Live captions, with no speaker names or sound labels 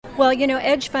Well,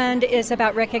 Edge Fund is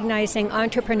about recognizing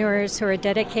entrepreneurs who are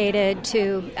dedicated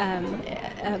to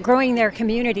growing their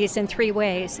communities in three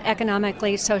ways: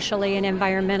 economically, socially, and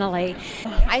environmentally.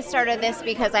 I started this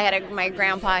because I had my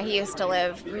grandpa. He used to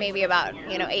live maybe about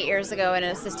 8 years ago in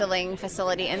an assisted living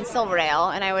facility in Silverdale,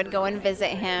 and I would go and visit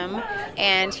him,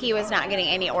 and he was not getting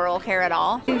any oral care at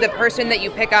all. The person that you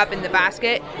pick up in the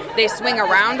basket, they swing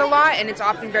around a lot, and it's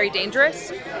often very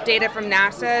dangerous. Data from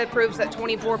NASA proves that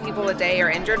 24 people a day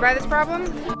are injured by this problem.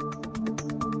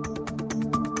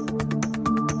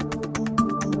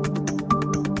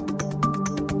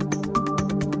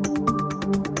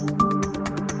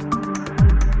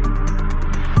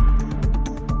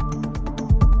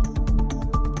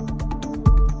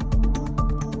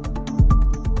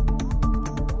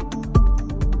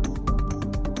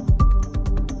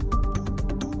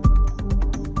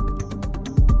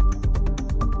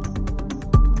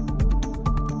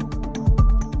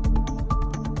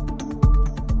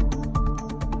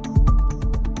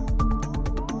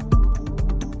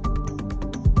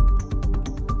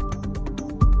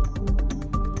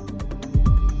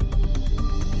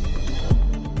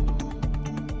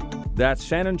 That's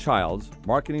Shannon Childs,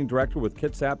 Marketing Director with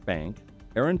Kitsap Bank,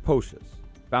 Erin Pocious,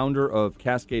 founder of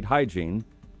Cascade Hygiene,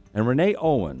 and Renee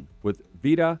Owen with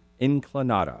Vita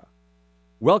Inclinata.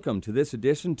 Welcome to this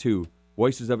edition to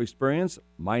Voices of Experience.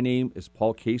 My name is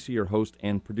Paul Casey, your host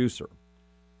and producer.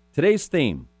 Today's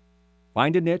theme,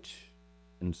 find a niche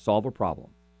and solve a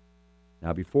problem.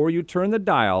 Now, before you turn the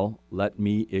dial, let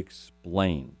me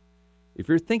explain. If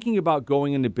you're thinking about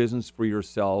going into business for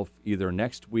yourself either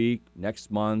next week, next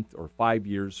month, or 5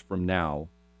 years from now,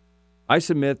 I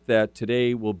submit that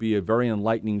today will be a very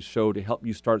enlightening show to help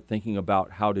you start thinking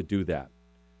about how to do that.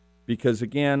 Because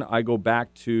again, I go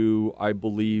back to, I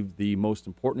believe, the most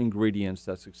important ingredients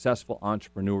that successful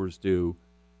entrepreneurs do,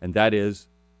 and that is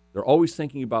they're always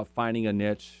thinking about finding a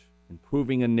niche,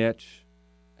 improving a niche,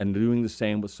 and doing the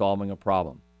same with solving a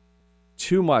problem.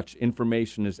 Too much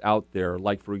information is out there,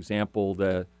 like, for example,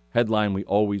 the headline we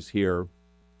always hear,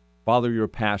 follow your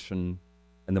passion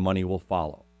and the money will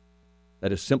follow.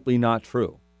 That is simply not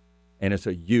true, and it's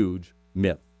a huge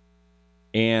myth.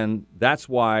 And that's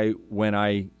why when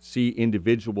I see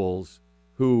individuals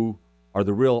who are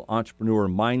the real entrepreneur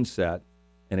mindset,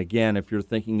 and again, if you're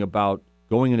thinking about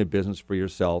going into business for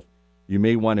yourself, you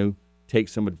may want to take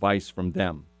some advice from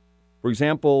them. For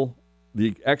example,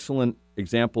 the excellent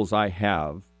examples I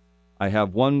have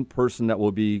one person that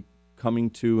will be coming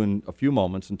to in a few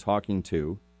moments and talking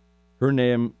to. Her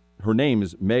name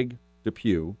is Meg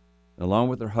Depew, and along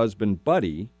with her husband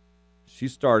Buddy, they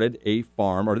started a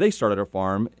farm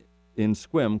in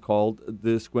Sequim called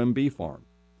the Sequim Bee Farm,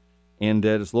 and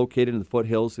it is located in the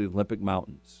foothills of the Olympic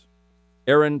Mountains.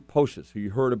 Erin Pocious, who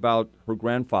you heard about her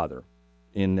grandfather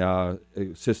in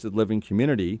assisted living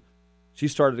community, she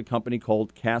started a company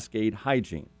called Cascade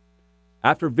Hygiene.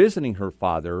 After visiting her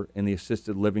father in the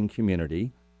assisted living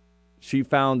community, she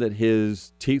found that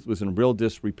his teeth was in real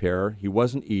disrepair, he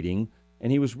wasn't eating,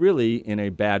 and he was really in a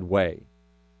bad way.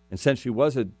 And since she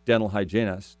was a dental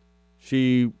hygienist,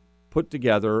 she put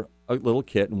together a little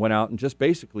kit and went out and just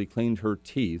basically cleaned her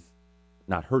teeth.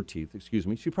 Not her teeth, excuse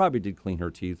me. She probably did clean her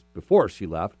teeth before she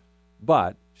left,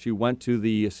 but she went to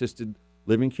the assisted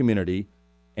living community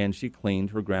and she cleaned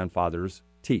her grandfather's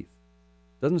teeth.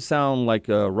 Doesn't sound like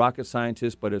a rocket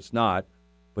scientist, but it's not.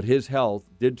 But his health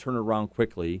did turn around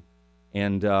quickly,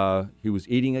 and he was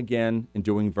eating again and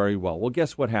doing very well. Well,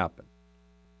 guess what happened?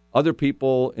 Other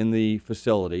people in the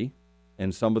facility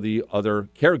and some of the other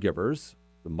caregivers,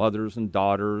 the mothers and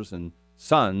daughters and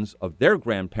sons of their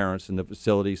grandparents in the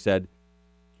facility said,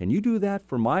 can you do that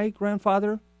for my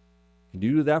grandfather? Can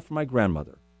you do that for my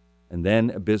grandmother? And then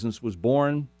a business was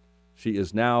born. She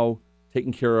is now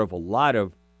taking care of a lot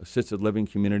of assisted living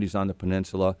communities on the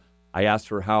peninsula. I asked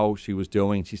her how she was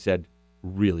doing. She said,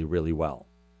 really, really well.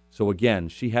 So again,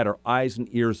 she had her eyes and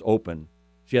ears open.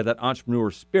 She had that entrepreneur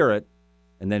spirit,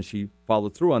 and then she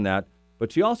followed through on that.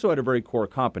 But she also had a very core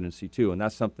competency, too, and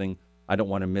that's something I don't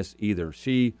want to miss either.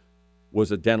 She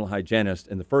was a dental hygienist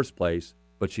in the first place,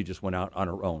 but she just went out on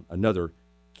her own. Another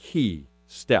key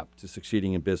step to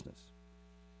succeeding in business.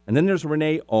 And then there's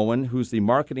Renee Owen, who's the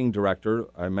marketing director.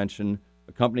 I mentioned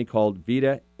a company called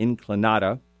Vita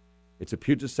Inclinata. It's a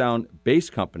Puget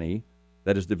Sound-based company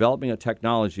that is developing a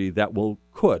technology that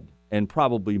could, and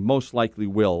probably most likely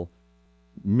will,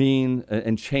 mean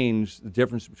and change the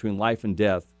difference between life and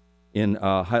death in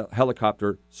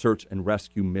helicopter search and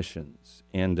rescue missions.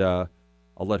 And I'll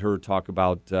let her talk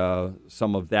about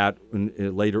some of that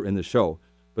later in the show.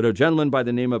 But a gentleman by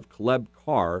the name of Caleb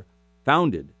Carr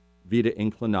founded Vita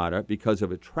Inclinata because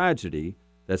of a tragedy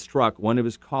that struck one of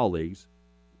his colleagues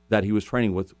that he was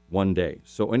training with one day.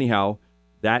 So anyhow,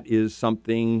 that is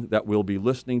something that we'll be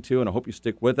listening to, and I hope you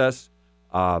stick with us.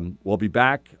 We'll be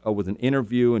back with an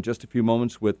interview in just a few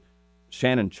moments with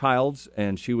Shannon Childs,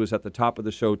 and she was at the top of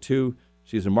the show too.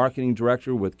 She's a marketing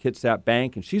director with Kitsap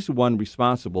Bank, and she's the one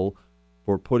responsible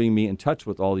for putting me in touch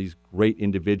with all these great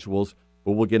individuals,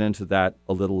 but we'll get into that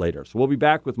a little later. So we'll be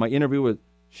back with my interview with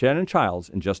Shannon Childs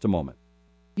in just a moment.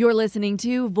 You're listening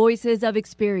to Voices of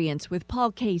Experience with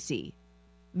Paul Casey.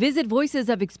 Visit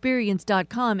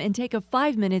voicesofexperience.com and take a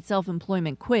 5-minute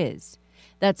self-employment quiz.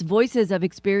 That's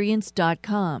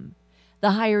voicesofexperience.com.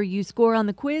 The higher you score on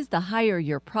the quiz, the higher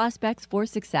your prospects for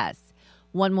success.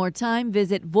 One more time,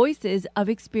 visit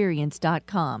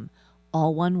voicesofexperience.com.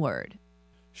 All one word.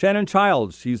 Shannon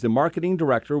Childs, she's the marketing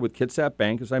director with Kitsap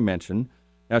Bank, as I mentioned.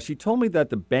 Now, she told me that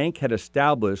the bank had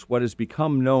established what has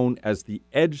become known as the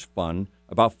Edge Fund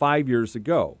about 5 years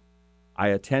ago. I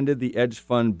attended the Edge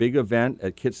Fund big event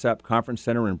at Kitsap Conference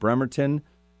Center in Bremerton,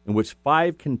 in which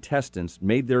 5 contestants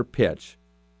made their pitch,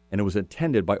 and it was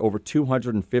attended by over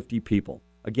 250 people.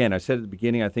 Again, I said at the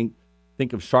beginning, I think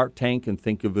of Shark Tank and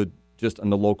think of it just on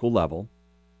the local level.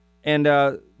 And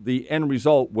the end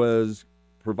result was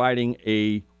providing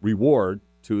a reward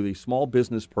to the small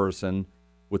business person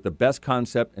with the best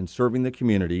concept and serving the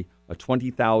community, a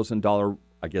 $20,000,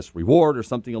 I guess, reward or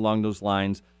something along those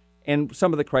lines. And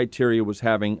some of the criteria was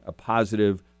having a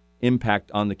positive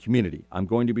impact on the community. I'm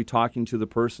going to be talking to the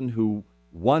person who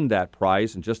won that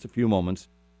prize in just a few moments.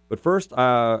 But first,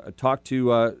 I talked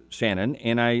to Shannon,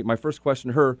 and my first question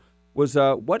to her was,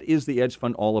 what is the Edge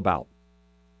Fund all about?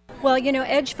 Well,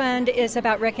 Edge Fund is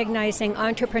about recognizing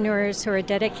entrepreneurs who are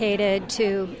dedicated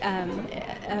to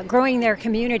growing their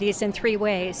communities in 3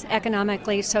 ways: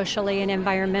 economically, socially, and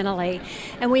environmentally.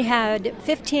 And we had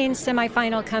 15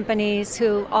 semifinal companies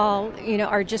who all,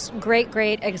 are just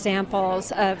great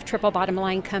examples of triple bottom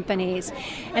line companies.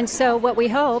 And so what we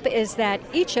hope is that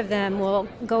each of them will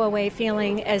go away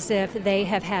feeling as if they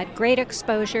have had great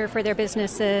exposure for their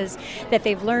businesses, that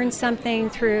they've learned something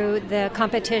through the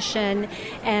competition,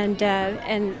 and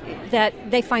that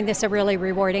they find this a really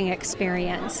rewarding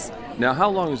experience. Now, how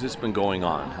long has this been going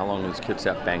on? How long has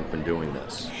Kitsap Bank been doing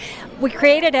this? We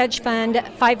created Edge Fund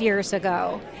 5 years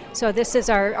ago. So this is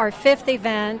our 5th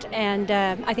event, and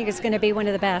I think it's going to be one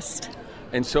of the best.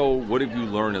 And so what have you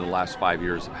learned in the last 5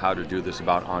 years of how to do this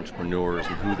about entrepreneurs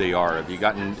and who they are? Have you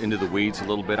gotten into the weeds a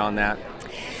little bit on that?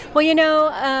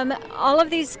 Well, all of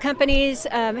these companies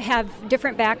have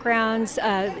different backgrounds.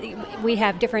 We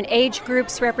have different age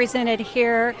groups represented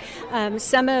here.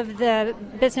 Some of the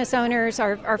business owners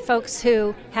are folks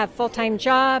who have full-time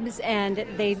jobs, and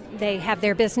they have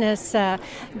their business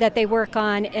that they work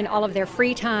on in all of their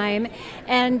free time.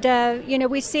 And,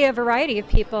 we see a variety of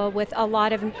people with a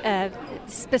lot of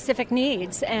specific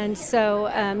needs. And so,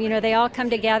 they all come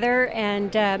together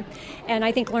and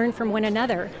I think learn from one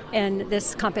another in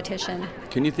this competition.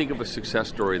 Can you think of a success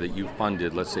story that you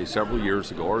funded, let's say several years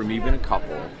ago, or maybe even a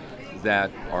couple, that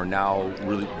are now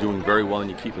really doing very well and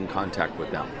you keep in contact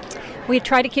with them? We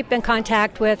try to keep in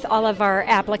contact with all of our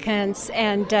applicants,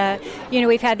 and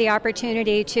we've had the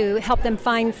opportunity to help them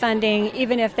find funding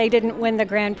even if they didn't win the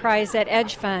grand prize at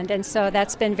Edge Fund, and so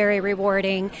that's been very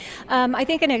rewarding. I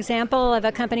think an example of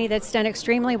a company that's done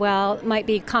extremely well might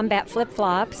be Combat Flip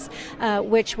Flops,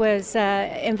 which was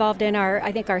involved in our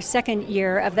 2nd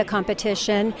year of the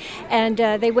competition, and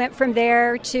they went from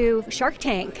there to Shark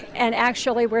Tank and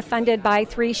actually were funded by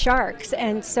 3 sharks,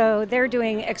 and so they're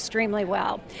doing extremely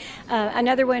well.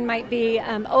 Another one might be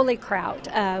Oli Kraut,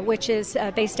 which is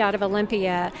based out of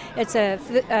Olympia. It's a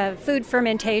food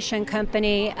fermentation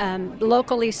company,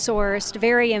 locally sourced,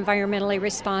 very environmentally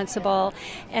responsible,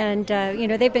 and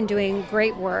they've been doing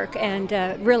great work and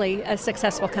really a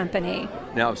successful company.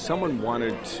 Now, if someone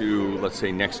wanted to, let's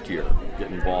say next year, get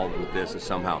involved with this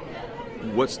somehow,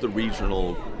 what's the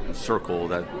regional circle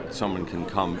that someone can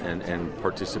come and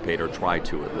participate, or try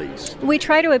to at least? We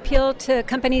try to appeal to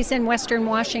companies in Western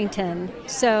Washington.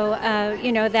 So,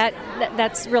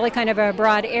 that's really kind of a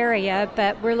broad area,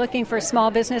 but we're looking for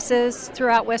small businesses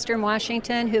throughout Western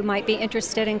Washington who might be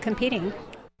interested in competing.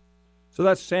 So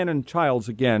that's Shannon Childs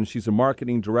again. She's a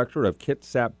marketing director of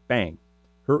Kitsap Bank.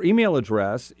 Her email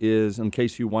address is, in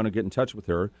case you want to get in touch with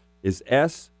her, is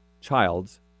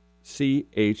schilds,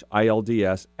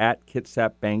 CHILDS, at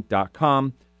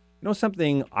kitsapbank.com.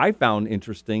 Something I found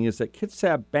interesting is that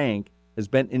Kitsap Bank has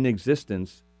been in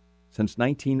existence since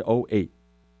 1908.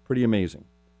 Pretty amazing.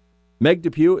 Meg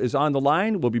Depew is on the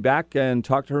line. We'll be back and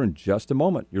talk to her in just a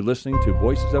moment. You're listening to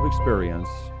Voices of Experience.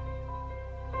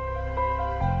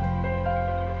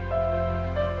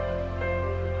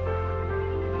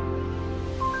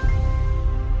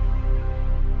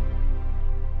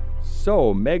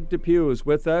 So, Meg Depew is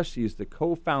with us. She's the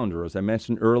co-founder, as I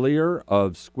mentioned earlier,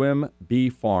 of Squim Bee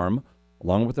Farm,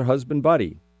 along with her husband,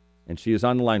 Buddy. And she is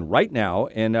on the line right now.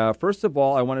 And first of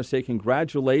all, I want to say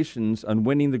congratulations on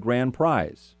winning the grand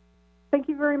prize. Thank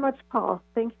you very much, Paul.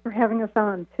 Thanks for having us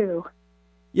on, too.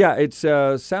 Yeah, it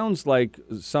sounds like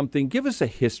something. Give us a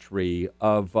history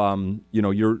of,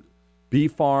 your bee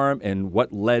farm and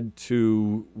what led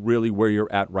to really where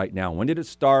you're at right now. When did it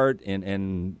start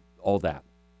and all that?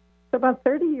 So about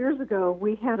 30 years ago,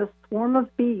 we had a swarm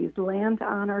of bees land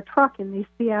on our truck in the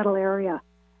Seattle area.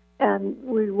 And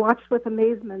we watched with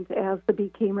amazement as the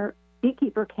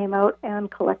beekeeper came out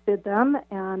and collected them.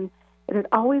 And it had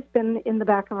always been in the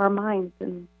back of our minds.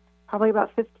 And probably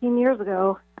about 15 years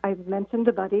ago, I mentioned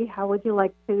to Buddy, how would you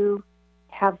like to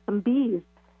have some bees?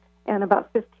 And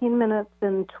about 15 minutes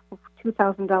and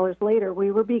 $2,000 later,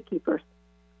 we were beekeepers.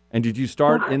 And did you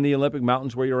start in the Olympic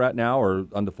Mountains where you're at now or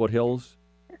on the foothills?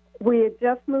 We had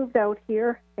just moved out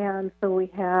here, and so we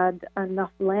had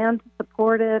enough land to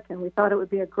support it, and we thought it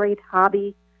would be a great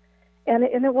hobby. And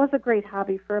it was a great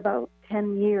hobby for about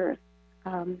 10 years.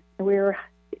 We were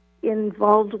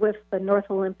involved with the North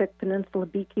Olympic Peninsula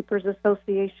Beekeepers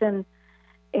Association,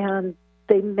 and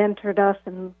they mentored us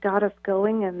and got us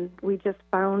going, and we just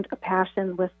found a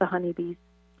passion with the honeybees.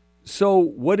 So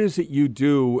what is it you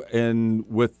do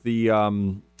with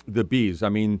the bees? I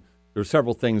mean, there's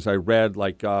several things I read,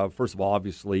 like, first of all,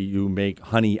 obviously you make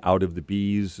honey out of the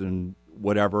bees and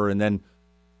whatever, and then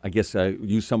I guess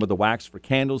use some of the wax for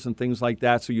candles and things like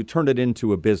that, so you turned it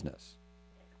into a business.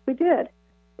 We did.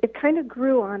 It kind of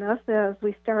grew on us as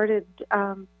we started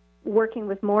working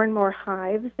with more and more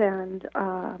hives, and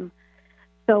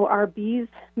so our bees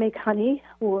make honey.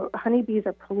 Honeybees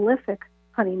are prolific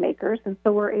honey makers, and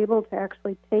so we're able to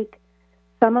actually take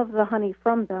some of the honey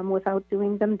from them without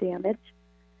doing them damage.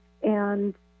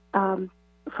 And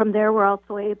from there, we're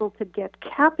also able to get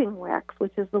capping wax,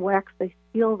 which is the wax they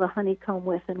seal the honeycomb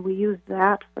with, and we use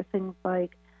that for things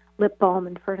like lip balm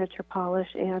and furniture polish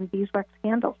and beeswax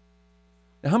candles.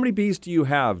 Now, how many bees do you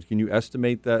have? Can you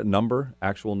estimate that number,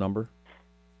 actual number?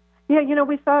 Yeah,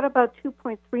 we thought about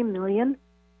 2.3 million.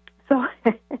 So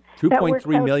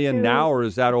 2.3 million now, or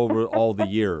is that over all the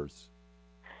years?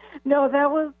 No,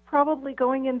 that was probably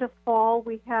going into fall.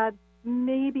 We had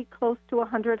maybe close to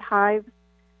 100 hives,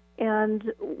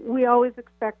 and we always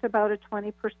expect about a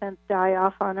 20%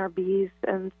 die-off on our bees,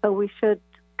 and so we should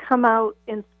come out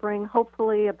in spring,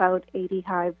 hopefully about 80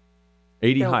 hives.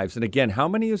 80 hives. And again, how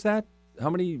many is that?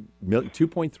 How many,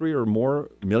 2.3 or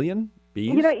more million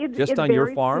bees just on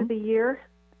your farm? It varies through the year.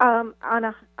 On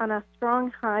a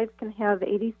strong hive can have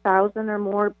 80,000 or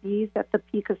more bees at the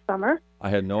peak of summer. I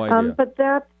had no idea. But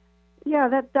that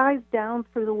dies down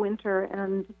through the winter,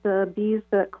 and the bees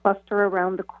that cluster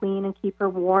around the queen and keep her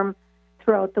warm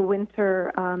throughout the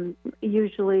winter,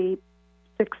 usually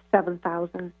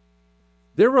 7,000.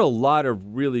 There were a lot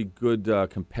of really good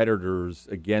competitors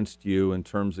against you in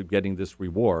terms of getting this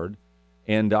reward,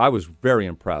 and I was very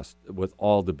impressed with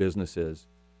all the businesses.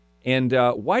 And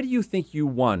why do you think you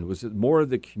won? Was it more of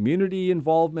the community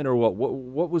involvement, or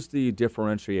what was the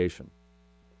differentiation?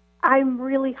 I'm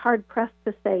really hard-pressed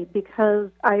to say, because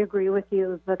I agree with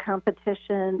you. The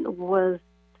competition was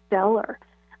stellar.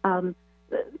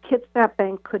 Kitsap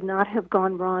Bank could not have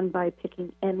gone wrong by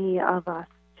picking any of us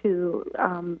to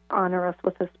honor us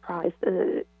with this prize.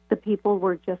 The people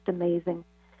were just amazing.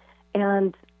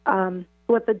 And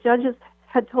what the judges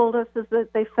had told us is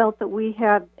that they felt that we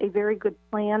had a very good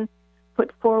plan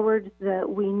put forward, that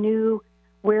we knew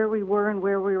where we were and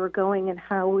where we were going and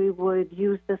how we would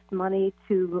use this money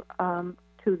to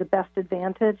the best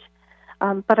advantage.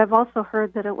 But I've also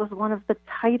heard that it was one of the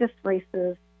tightest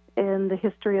races in the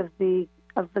history of the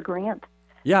grant.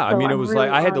 Yeah, so I mean, it was really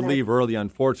like I had to honored. leave early,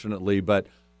 unfortunately, but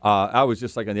I was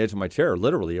just like on the edge of my chair,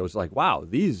 literally. I was like, wow,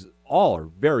 these all are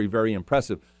very, very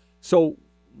impressive. So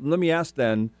let me ask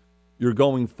then, you're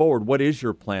going forward, what is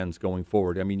your plans going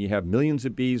forward? I mean, you have millions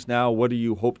of bees now. What do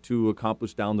you hope to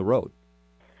accomplish down the road?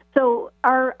 So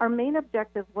our main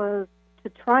objective was to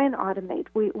try and automate.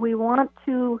 We want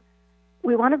to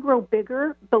grow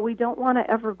bigger, but we don't want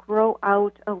to ever grow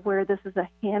out of where this is a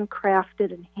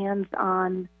handcrafted and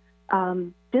hands-on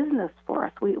business for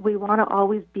us. We want to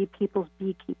always be people's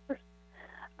beekeepers.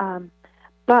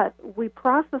 But we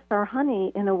process our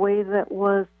honey in a way that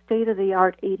was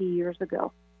state-of-the-art 80 years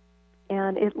ago.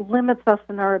 And it limits us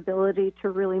in our ability to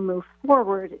really move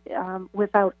forward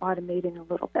without automating a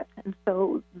little bit. And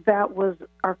so that was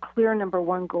our clear number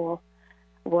one goal,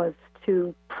 was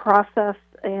to process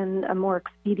in a more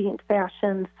expedient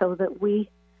fashion so that we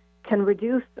can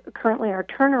reduce currently our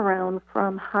turnaround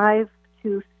from hive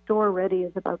to store ready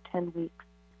is about 10 weeks.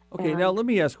 Okay, now let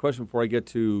me ask a question before I get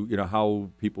to how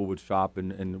people would shop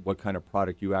and what kind of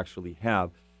product you actually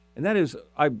have. And that is,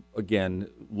 again,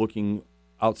 looking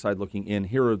outside, looking in,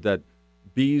 hear that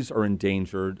bees are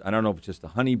endangered. I don't know if it's just the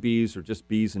honeybees or just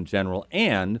bees in general.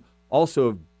 And also,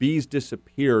 if bees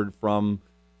disappeared from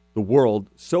the world,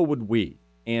 so would we.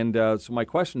 And so my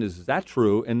question is that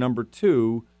true? And number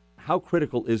two, how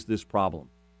critical is this problem?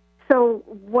 So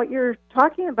what you're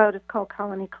talking about is called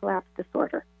colony collapse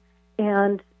disorder.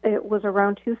 And it was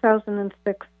around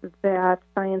 2006 that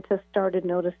scientists started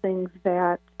noticing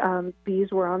that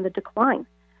bees were on the decline.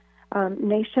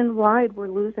 Nationwide, we're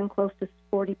losing close to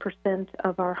 40%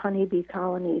 of our honeybee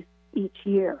colonies each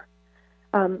year.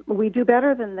 We do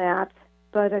better than that,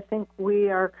 but I think we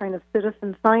are kind of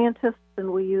citizen scientists,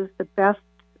 and we use the best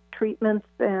treatments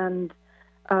and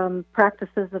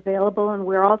practices available, and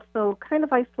we're also kind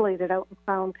of isolated out in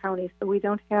Clallam County, so we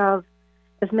don't have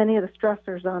as many of the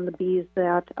stressors on the bees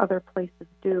that other places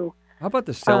do. How about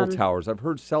the cell towers? I've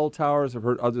heard cell towers. I've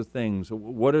heard other things.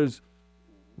 What is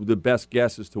the best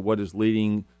guess as to what is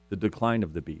leading the decline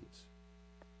of the bees?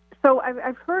 So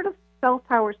I've heard of cell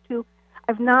towers, too.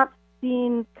 I've not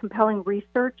seen compelling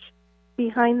research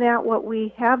behind that. What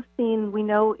we have seen, we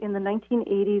know in the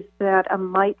 1980s that a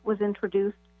mite was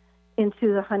introduced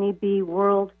into the honeybee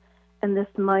world, and this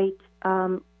mite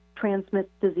transmits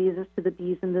diseases to the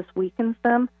bees, and this weakens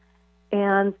them.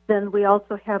 And then we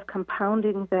also have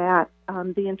compounding that,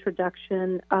 the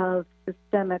introduction of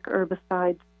systemic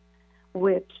herbicides,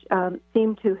 which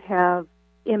seem to have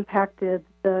impacted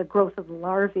the growth of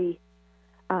larvae.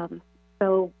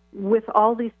 So with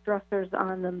all these stressors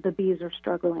on them, the bees are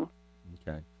struggling.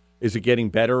 Okay. Is it getting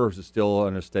better, or is it still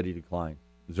on a steady decline?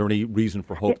 Is there any reason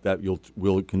for hope that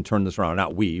we can turn this around?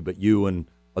 Not we, but you and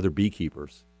other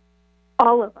beekeepers.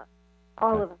 All of us.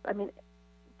 All of us. I mean,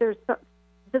 this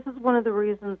is one of the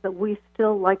reasons that we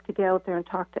still like to get out there and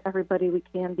talk to everybody we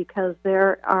can, because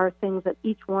there are things that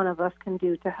each one of us can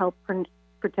do to help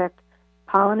protect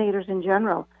pollinators in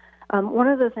general. One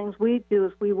of the things we do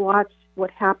is we watch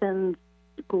what happens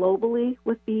globally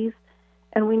with bees,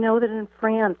 and we know that in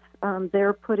France,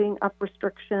 they're putting up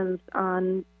restrictions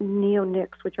on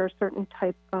neonics, which are a certain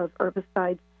type of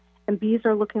herbicides, and bees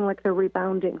are looking like they're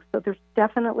rebounding. So there's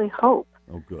definitely hope.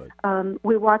 Oh, good.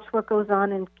 We watch what goes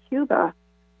on in Cuba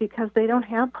because they don't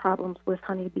have problems with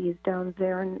honeybees down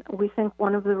there, and we think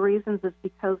one of the reasons is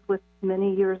because with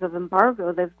many years of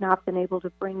embargo, they've not been able to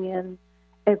bring in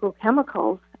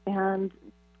agrochemicals, and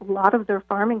a lot of their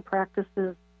farming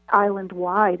practices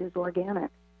island-wide is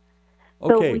organic.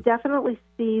 Okay. So we definitely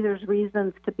see there's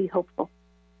reasons to be hopeful.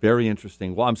 Very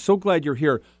interesting. Well, I'm so glad you're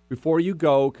here. Before you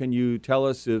go, can you tell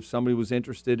us if somebody was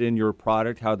interested in your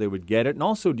product, how they would get it? And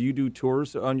also, do you do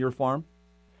tours on your farm?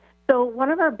 So one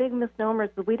of our big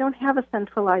misnomers is we don't have a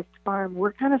centralized farm.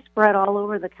 We're kind of spread all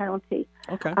over the county.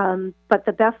 Okay. But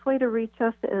the best way to reach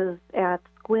us is at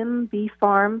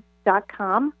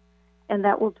squimbeefarm.com, and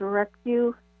that will direct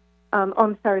you,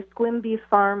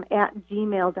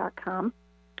 squimbeefarm@gmail.com.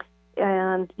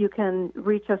 And you can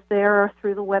reach us there or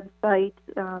through the website.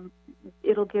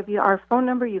 It'll give you our phone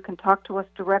number. You can talk to us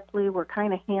directly. We're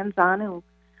kind of hands-on, and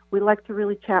we like to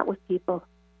really chat with people.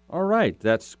 All right.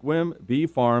 That's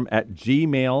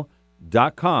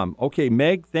squimbeefarm@gmail.com. Okay,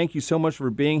 Meg, thank you so much for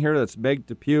being here. That's Meg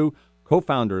Depew,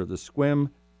 co-founder of the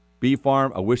Squim Bee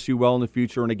Farm. I wish you well in the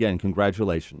future, and again,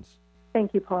 congratulations.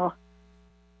 Thank you, Paul.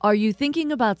 Are you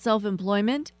thinking about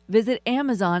self-employment? Visit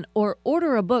Amazon or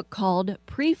order a book called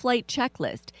Pre-Flight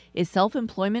Checklist. Is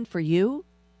self-employment for you?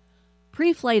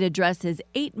 Pre-Flight addresses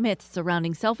 8 myths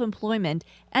surrounding self-employment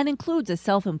and includes a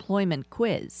self-employment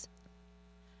quiz.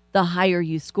 The higher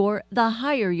you score, the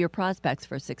higher your prospects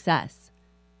for success.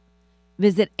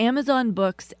 Visit Amazon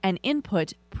Books and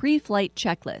input Pre-Flight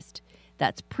Checklist.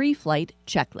 That's Pre-Flight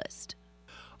Checklist.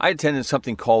 I attended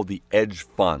something called the Edge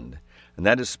Fund, and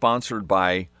that is sponsored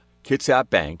by Kitsap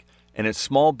Bank, and it's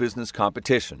small business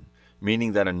competition,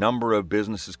 meaning that a number of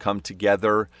businesses come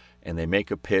together and they make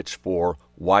a pitch for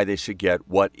why they should get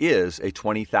what is a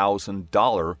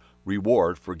 $20,000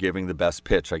 reward for giving the best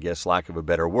pitch, I guess, lack of a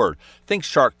better word. Think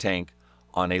Shark Tank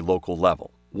on a local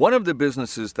level. One of the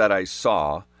businesses that I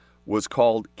saw was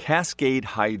called Cascade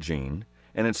Hygiene,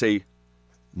 and it's a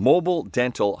mobile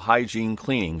dental hygiene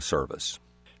cleaning service.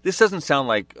 This doesn't sound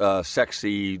like a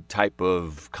sexy type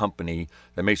of company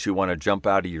that makes you want to jump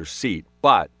out of your seat,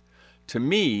 but to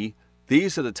me,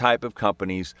 these are the type of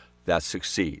companies that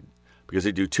succeed because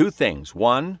they do two things.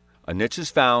 One, a niche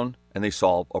is found and they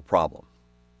solve a problem.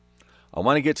 I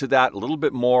want to get to that a little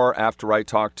bit more after I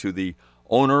talk to the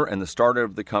owner and the starter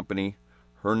of the company.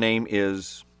 Her name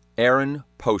is Erin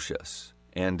Pocius,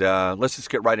 And let's just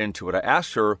get right into it. I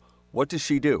asked her, what does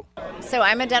she do? So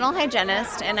I'm a dental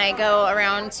hygienist, and I go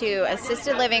around to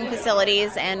assisted living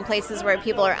facilities and places where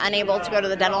people are unable to go to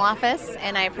the dental office,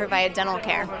 and I provide dental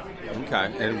care.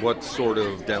 Okay. And what sort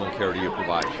of dental care do you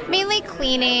provide? Mainly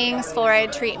cleanings,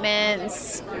 fluoride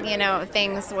treatments,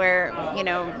 things where,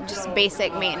 just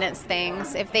basic maintenance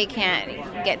things. If they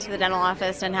can't get to the dental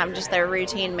office and have just their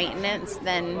routine maintenance,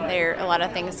 then a lot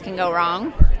of things can go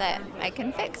wrong that I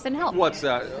can fix and help. What's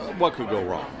that? What could go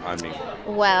wrong?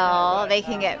 Well, they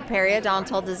can get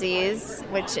periodontal disease,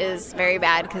 which is very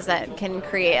bad because that can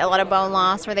create a lot of bone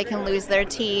loss where they can lose their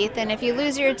teeth. And if you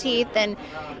lose your teeth, then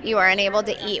you are unable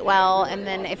to eat well. And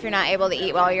then if you're not able to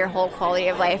eat well, your whole quality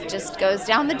of life just goes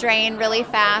down the drain really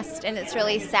fast, and it's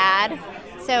really sad.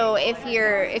 So if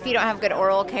you don't have good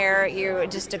oral care, you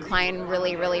just decline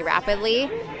really, really rapidly.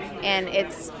 And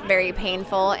it's very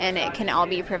painful, and it can all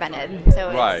be prevented.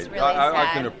 So right. It's really sad.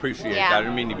 I can appreciate that. I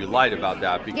didn't mean to be light about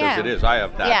that because it is. I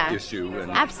have that issue.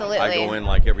 And absolutely. I go in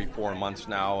like every 4 months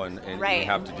now, and right. you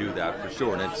have to do that for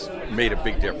sure. And it's made a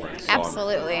big difference. So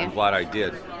absolutely. I'm glad I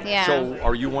did. Yeah. So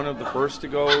are you one of the first to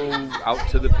go out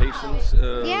to the patients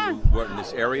what, in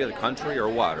this area, the country, or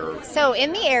what? So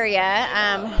in the area,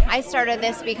 I started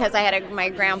this because I had my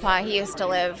grandpa. He used to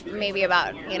live maybe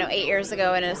about 8 years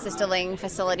ago in an assisted living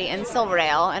facility in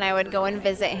Silverdale, and I would go and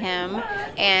visit him,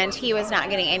 and he was not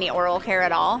getting any oral care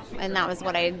at all, and that was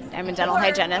what I'm a dental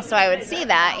hygienist, so I would see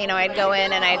that, I'd go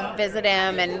in and I'd visit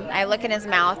him, and I look in his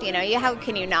mouth, how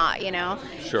can you not,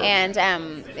 Sure. And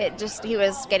he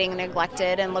was getting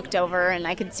neglected and looked over, and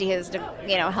I could see his,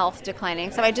 health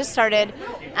declining, so I just started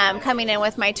coming in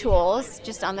with my tools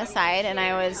just on the side, and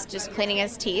I was just cleaning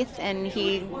his teeth, and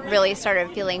he really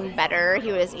started feeling better.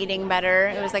 He was eating better.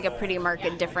 It was like a pretty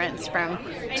marked difference from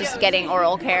just getting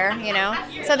oral care,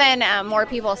 So then more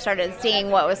people started seeing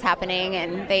what was happening,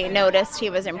 and they noticed he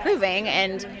was improving,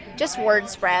 and just word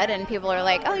spread, and people are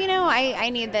like, oh, I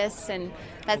need this, and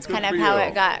that's kind of how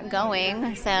it got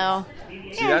going. So,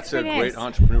 see, that's a great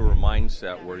entrepreneur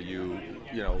mindset where you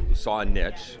saw a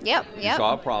niche. Yep. You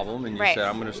saw a problem, and you right. said,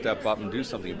 I'm going to step up and do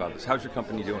something about this. How's your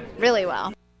company doing? Really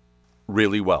well.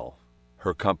 Really well.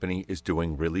 Her company is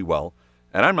doing really well,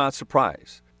 and I'm not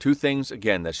surprised. 2 things,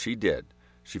 again, that she did.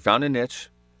 She found a niche,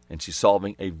 and she's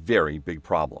solving a very big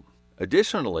problem.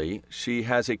 Additionally, she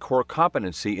has a core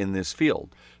competency in this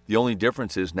field. The only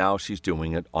difference is now she's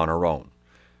doing it on her own.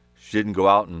 She didn't go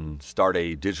out and start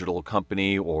a digital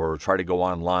company or try to go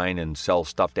online and sell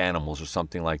stuffed animals or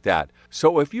something like that.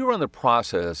 So if you're in the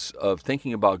process of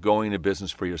thinking about going into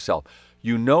business for yourself,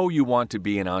 you want to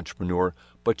be an entrepreneur,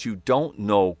 but you don't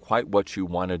know quite what you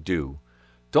want to do.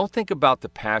 Don't think about the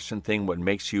passion thing, what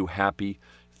makes you happy.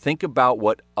 Think about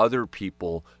what other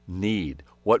people need,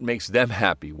 what makes them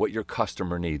happy, what your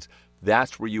customer needs.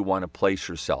 That's where you want to place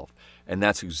yourself. And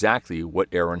that's exactly what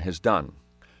Erin has done.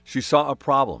 She saw a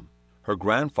problem. Her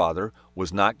grandfather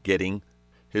was not getting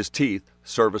his teeth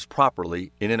serviced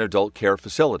properly in an adult care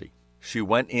facility. She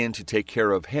went in to take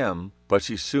care of him, but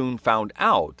she soon found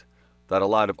out that a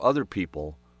lot of other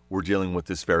people were dealing with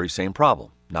this very same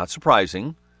problem. Not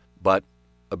surprising, but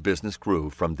a business grew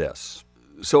from this.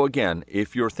 So again,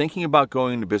 if you're thinking about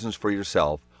going into business for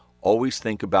yourself, always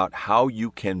think about how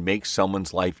you can make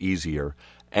someone's life easier,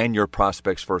 and your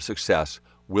prospects for success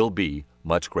will be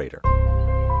much greater.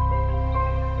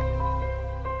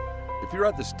 If you're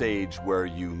at the stage where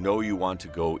you want to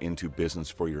go into business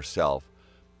for yourself,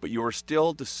 but you are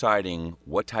still deciding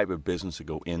what type of business to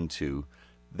go into,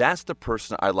 that's the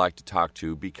person I'd like to talk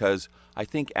to, because I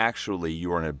think actually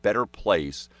you are in a better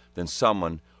place than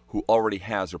someone who already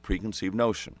has a preconceived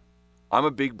notion. I'm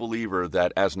a big believer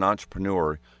that as an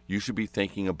entrepreneur, you should be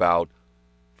thinking about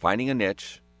finding a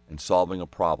niche and solving a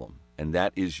problem, and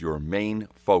that is your main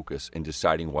focus in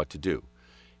deciding what to do.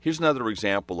 Here's another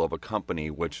example of a company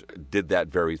which did that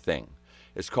very thing.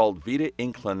 It's called Vita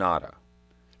Inclinata.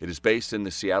 It is based in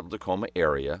the Seattle-Tacoma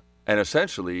area, and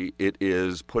essentially it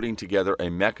is putting together a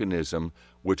mechanism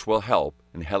which will help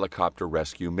in helicopter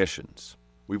rescue missions.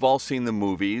 We've all seen the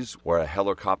movies where a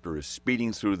helicopter is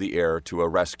speeding through the air to a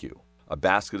rescue. A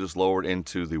basket is lowered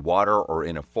into the water or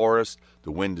in a forest,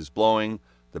 the wind is blowing,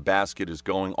 the basket is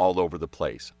going all over the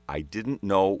place. I didn't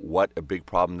know what a big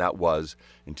problem that was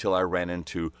until I ran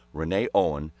into Renee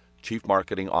Owen, Chief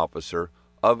Marketing Officer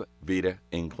of Vita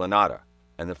Inclinata,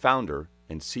 and the founder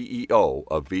and CEO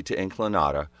of Vita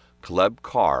Inclinata, Caleb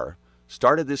Carr,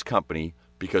 started this company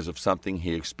because of something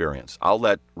he experienced. I'll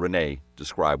let Renee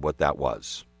describe what that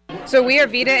was. So we are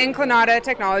Vita Inclinata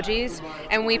Technologies,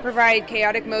 and we provide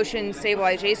chaotic motion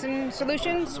stabilization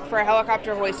solutions for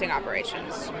helicopter hoisting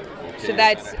operations. So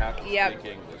that's, yep.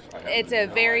 It's a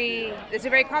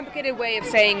very complicated way of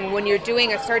saying when you're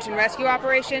doing a search and rescue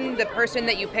operation, the person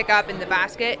that you pick up in the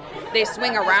basket, they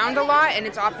swing around a lot and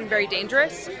it's often very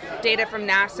dangerous. Data from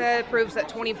NASA proves that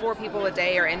 24 people a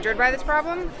day are injured by this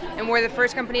problem, and we're the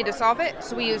first company to solve it.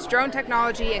 So we use drone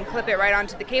technology and clip it right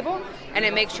onto the cable, and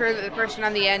it makes sure that the person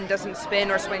on the end doesn't spin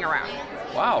or swing around.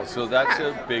 Wow, so that's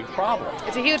a big problem.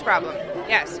 It's a huge problem,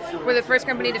 yes. We're the first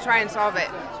company to try and solve it.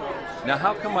 Now,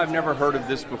 how come I've never heard of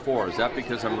this before? Is that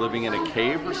because I'm living in a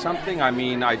cave or something? I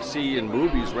mean, I'd see in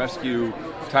movies rescue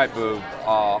type of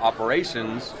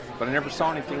operations, but I never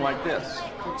saw anything like this.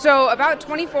 So about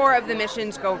 24 of the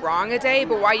missions go wrong a day,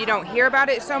 but why you don't hear about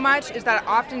it so much is that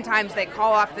oftentimes they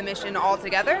call off the mission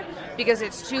altogether because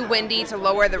it's too windy to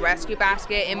lower the rescue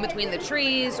basket in between the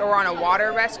trees or on a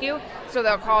water rescue, so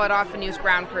they'll call it off and use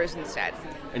ground crews instead.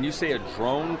 And you say a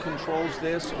drone controls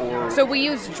this, or? So we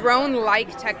use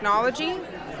drone-like technology.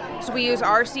 So we use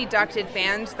RC ducted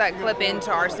fans that clip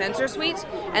into our sensor suite,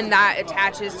 and that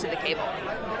attaches to the cable.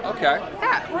 Okay.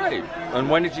 Yeah. Great. And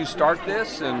when did you start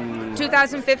this? And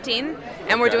 2015,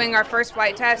 and we're doing our first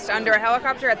flight test under a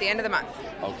helicopter at the end of the month.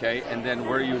 Okay. And then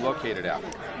where are you located at?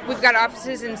 We've got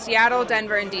offices in Seattle,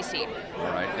 Denver, and DC. All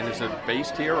right. And is it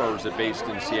based here, or is it based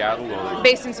in Seattle? Or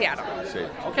Based in Seattle.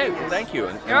 Okay. Well, thank you.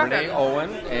 And You're Renee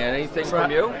Owen, and anything from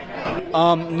you?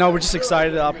 No, we're just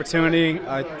excited the opportunity.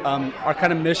 Our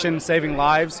kind of mission, saving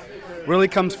lives, really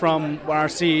comes from when our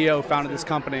CEO founded this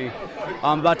company.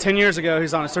 About 10 years ago,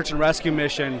 he's on a search and rescue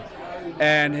mission,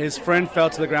 and his friend fell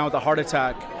to the ground with a heart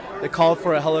attack. They called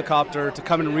for a helicopter to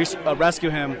come and rescue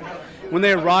him. When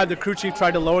they arrived, the crew chief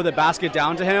tried to lower the basket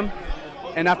down to him,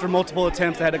 and after multiple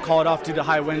attempts, they had to call it off due to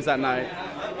high winds that night.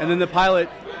 And then the pilot,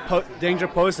 danger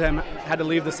posed to him, had to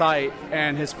leave the site,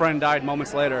 and his friend died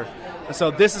moments later. And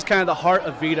so this is kind of the heart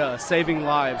of VIDA, saving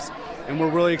lives. And we're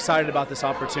really excited about this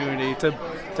opportunity to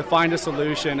find a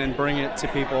solution and bring it to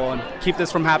people and keep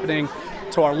this from happening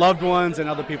to our loved ones and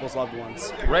other people's loved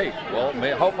ones. Great. Well,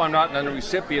 I hope I'm not a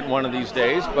recipient one of these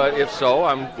days, but if so,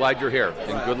 I'm glad you're here.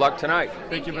 And good luck tonight.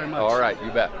 Thank you very much. All right,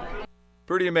 you bet.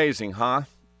 Pretty amazing, huh?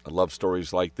 I love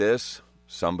stories like this.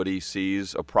 Somebody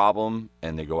sees a problem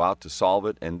and they go out to solve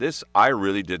it. And this, I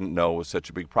really didn't know was such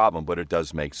a big problem, but it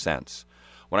does make sense.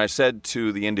 When I said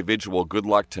to the individual, good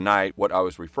luck tonight, what I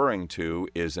was referring to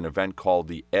is an event called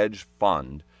the Edge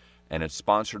Fund, and it's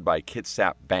sponsored by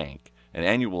Kitsap Bank, an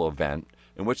annual event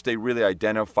in which they really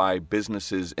identify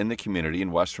businesses in the community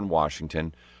in Western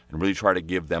Washington and really try to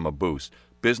give them a boost.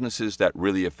 Businesses that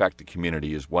really affect the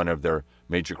community is one of their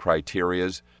major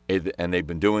criterias, and they've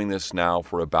been doing this now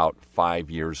for about 5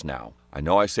 years now. I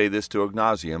know I say this to ad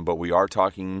nauseum, but we are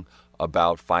talking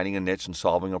about finding a niche and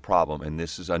solving a problem, and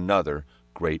this is another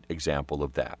great example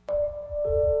of that.